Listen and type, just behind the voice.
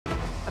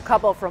A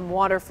couple from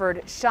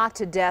Waterford shot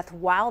to death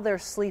while they're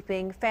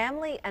sleeping.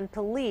 Family and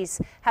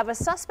police have a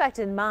suspect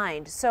in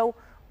mind. So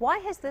why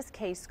has this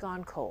case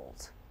gone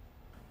cold?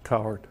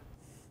 Coward.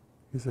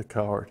 He's a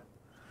coward.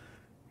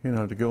 You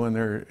know, to go in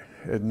there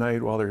at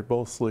night while they're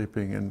both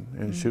sleeping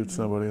and shoot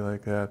somebody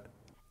like that.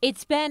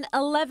 It's been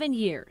 11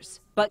 years,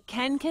 but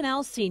Ken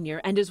Cannell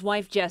Sr. and his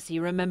wife Jessie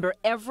remember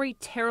every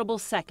terrible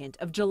second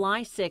of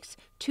July 6,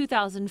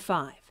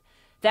 2005.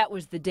 That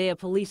was the day a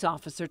police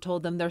officer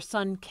told them their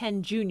son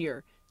Ken Jr.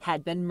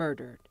 had been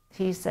murdered.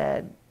 He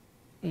said,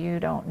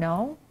 "You don't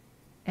know?"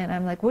 And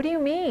I'm like, "What do you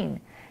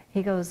mean?"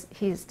 He goes,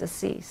 "He's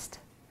deceased."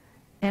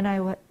 And I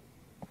went,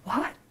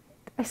 "What?"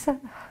 I said,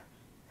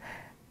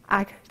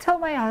 "I gotta tell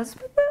my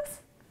husband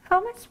this? How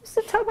am I supposed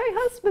to tell my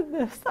husband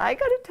this? I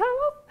gotta tell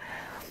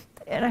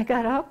him." And I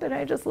got up and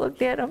I just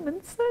looked at him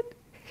and said,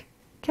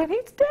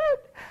 "Kenny's dead."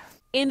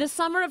 In the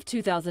summer of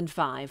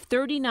 2005,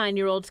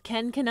 39-year-old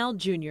Ken Cannell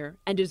Jr.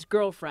 and his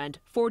girlfriend,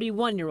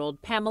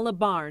 41-year-old Pamela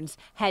Barnes,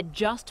 had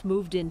just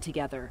moved in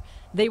together.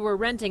 They were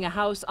renting a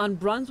house on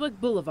Brunswick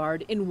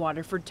Boulevard in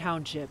Waterford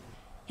Township.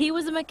 He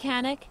was a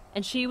mechanic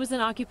and she was an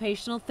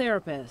occupational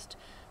therapist.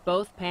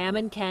 Both Pam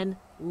and Ken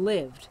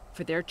lived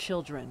for their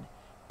children.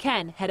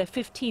 Ken had a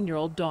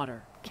 15-year-old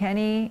daughter.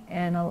 Kenny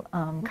and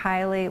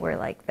Kylie were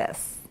like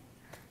this.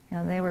 You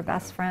know, they were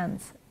best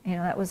friends. You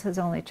know, that was his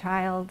only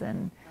child,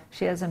 and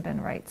she hasn't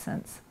been right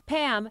since.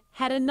 Pam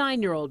had a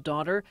 9-year-old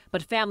daughter,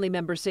 but family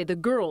members say the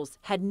girls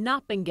had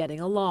not been getting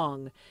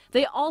along.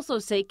 They also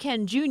say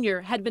Ken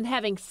Jr. had been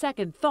having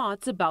second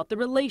thoughts about the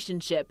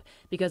relationship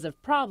because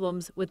of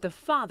problems with the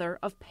father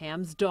of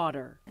Pam's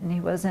daughter. And he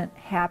wasn't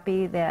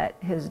happy that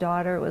his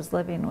daughter was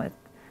living with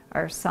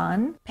our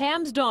son.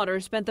 Pam's daughter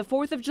spent the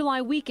 4th of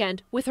July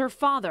weekend with her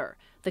father.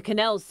 The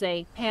Cannells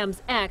say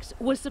Pam's ex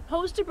was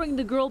supposed to bring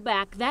the girl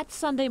back that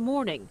Sunday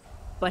morning,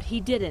 but he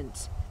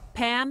didn't.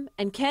 Pam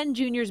and Ken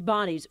Jr.'s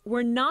bodies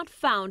were not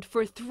found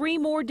for 3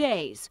 more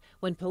days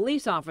when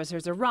police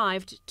officers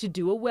arrived to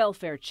do a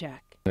welfare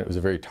check. It was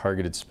a very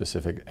targeted,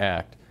 specific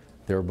act.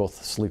 They were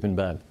both asleep in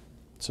bed,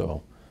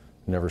 so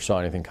never saw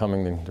anything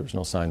coming. There was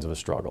no signs of a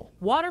struggle.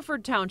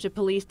 Waterford Township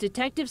Police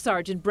Detective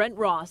Sergeant Brent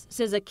Ross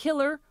says a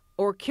killer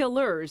or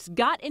killers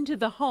got into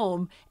the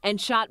home and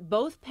shot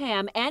both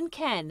Pam and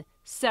Ken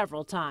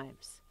several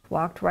times.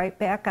 Walked right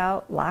back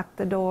out, locked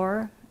the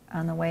door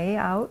on the way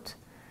out.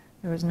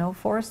 There was no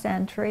forced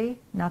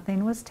entry.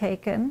 Nothing was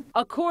taken.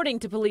 According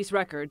to police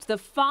records, the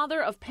father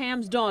of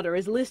Pam's daughter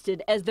is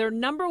listed as their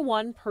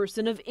 #1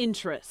 person of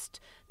interest.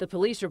 The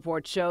police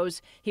report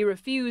shows he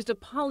refused a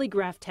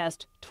polygraph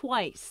test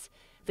twice.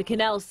 The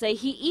Cannells say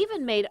he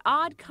even made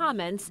odd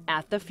comments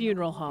at the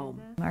funeral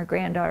home. Our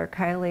granddaughter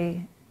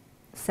Kylie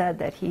said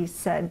that he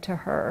said to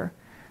her,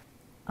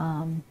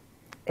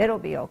 "It'll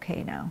be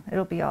okay now.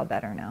 It'll be all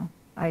better now."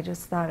 I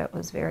just thought it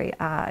was very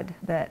odd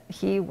that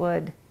he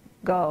would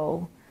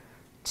go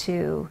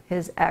to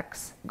his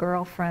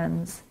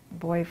ex-girlfriend's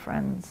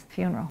boyfriend's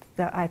funeral.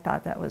 I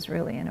thought that was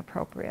really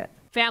inappropriate.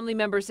 Family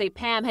members say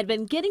Pam had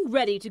been getting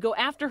ready to go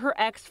after her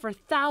ex for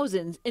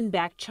thousands in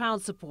back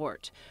child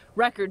support.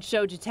 Records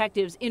show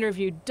detectives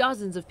interviewed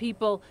dozens of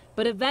people,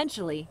 but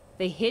eventually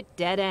they hit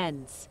dead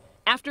ends.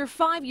 After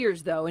 5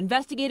 years, though,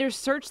 investigators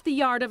searched the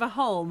yard of a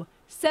home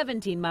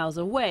 17 miles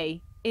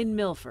away in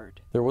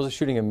Milford. There was a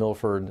shooting in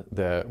Milford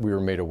that we were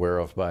made aware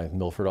of by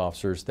Milford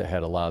officers that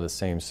had a lot of the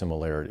same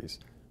similarities.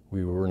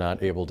 We were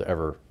not able to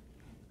ever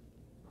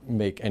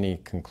make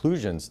any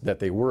conclusions that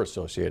they were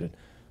associated,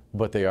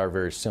 but they are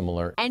very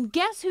similar. And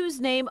guess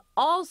whose name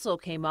also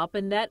came up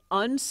in that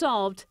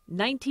unsolved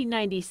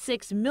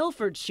 1996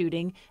 Milford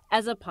shooting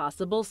as a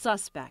possible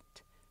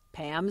suspect?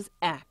 Pam's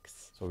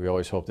ex. So we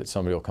always hope that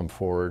somebody will come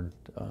forward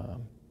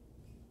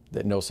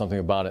that knows something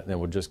about it and then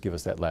will just give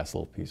us that last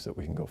little piece that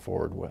we can go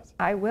forward with.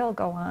 I will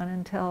go on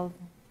until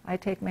I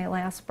take my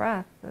last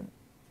breath.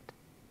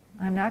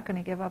 I'm not going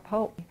to give up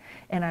hope.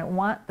 And I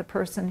want the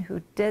person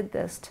who did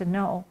this to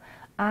know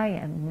I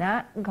am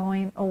not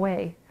going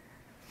away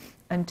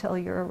until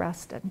you're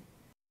arrested.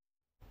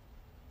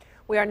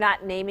 We are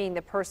not naming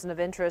the person of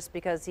interest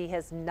because he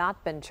has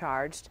not been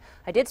charged.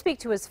 I did speak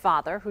to his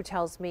father, who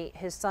tells me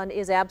his son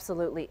is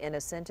absolutely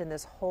innocent and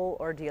this whole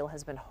ordeal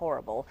has been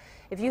horrible.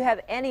 If you have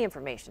any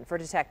information for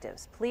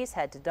detectives, please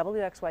head to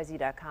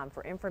WXYZ.com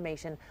for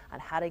information on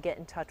how to get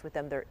in touch with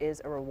them. There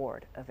is a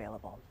reward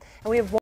available. And we have